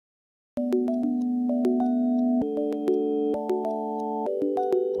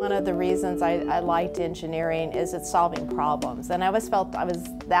One of the reasons I liked engineering is it's solving problems, and I always felt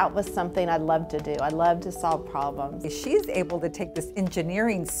that was something I loved to do. I love to solve problems. She's able to take this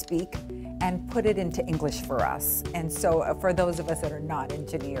engineering speak and put it into English for us, and so for those of us that are not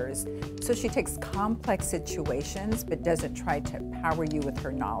engineers. So she takes complex situations but doesn't try to power you with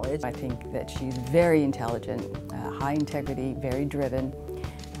her knowledge. I think that she's very intelligent, high integrity, very driven,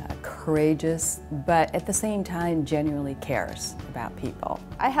 courageous, but at the same time genuinely cares about people.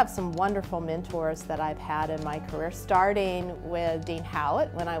 I have some wonderful mentors that I've had in my career, starting with Dean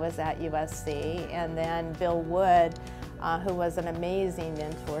Howlett when I was at USC, and then Bill Wood, who was an amazing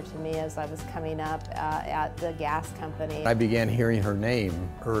mentor to me as I was coming up at the gas company. I began hearing her name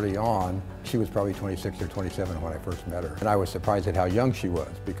early on. She was probably 26 or 27 when I first met her. And I was surprised at how young she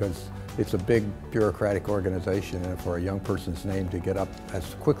was, because it's a big bureaucratic organization, and for a young person's name to get up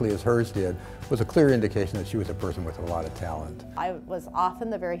as quickly as hers did was a clear indication that she was a person with a lot of talent. I was often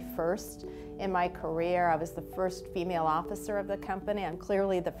the very first in my career. I was the first female officer of the company. I'm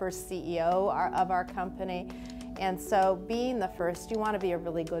clearly the first CEO of our company. And so being the first, you want to be a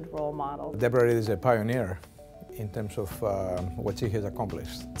really good role model. Debra is a pioneer in terms of what she has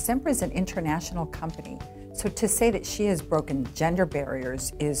accomplished. Sempra is an international company, so to say that she has broken gender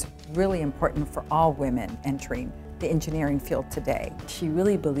barriers is really important for all women entering the engineering field today. She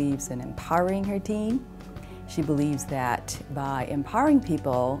really believes in empowering her team. She believes that by empowering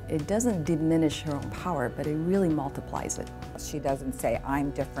people, it doesn't diminish her own power, but it really multiplies it. She doesn't say,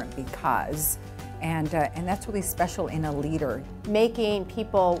 I'm different because, and that's really special in a leader. Making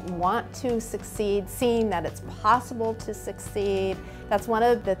people want to succeed, seeing that it's possible to succeed, that's one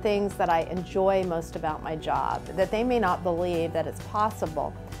of the things that I enjoy most about my job, that they may not believe that it's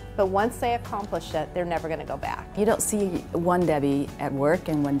possible, but once they accomplish it, they're never going to go back. You don't see one Debbie at work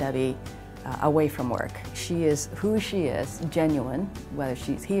and one Debbie away from work. She is who she is, genuine, whether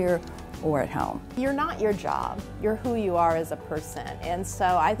she's here or at home. You're not your job, you're who you are as a person, and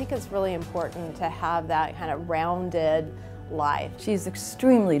so I think it's really important to have that kind of rounded life. She's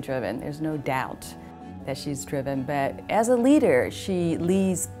extremely driven, there's no doubt that she's driven, but as a leader, she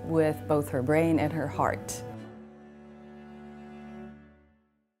leads with both her brain and her heart.